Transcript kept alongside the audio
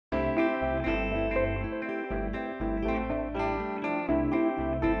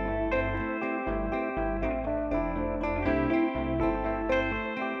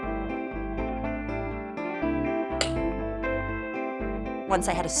Once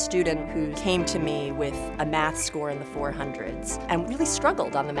I had a student who came to me with a math score in the 400s and really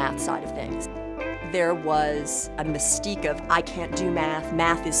struggled on the math side of things. There was a mystique of, I can't do math,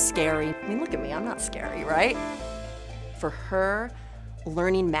 math is scary. I mean, look at me, I'm not scary, right? For her,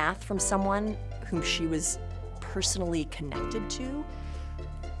 learning math from someone whom she was personally connected to,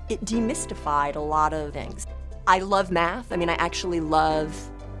 it demystified a lot of things. I love math. I mean, I actually love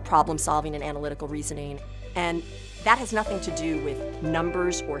problem solving and analytical reasoning. And that has nothing to do with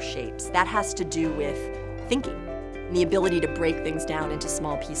numbers or shapes. That has to do with thinking. The ability to break things down into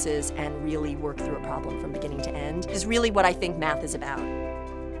small pieces and really work through a problem from beginning to end is really what I think math is about.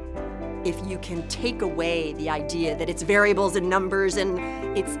 If you can take away the idea that it's variables and numbers and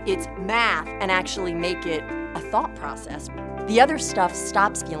it's math and actually make it a thought process, the other stuff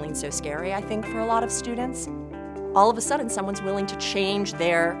stops feeling so scary, I think, for a lot of students. All of a sudden, someone's willing to change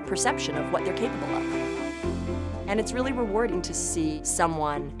their perception of what they're capable of. And it's really rewarding to see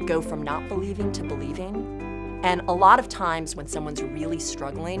someone go from not believing to believing. And a lot of times when someone's really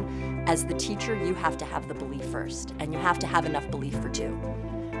struggling, as the teacher, you have to have the belief first, and you have to have enough belief for two.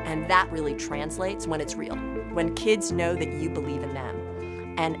 And that really translates when it's real. When kids know that you believe in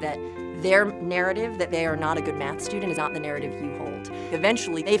them, and that their narrative that they are not a good math student is not the narrative you hold.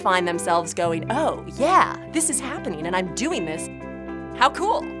 Eventually, they find themselves going, oh, yeah, this is happening, and I'm doing this. How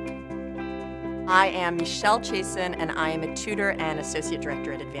cool. I am Chasin, and I am a tutor and associate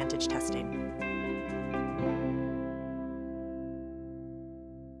director at Advantage Testing.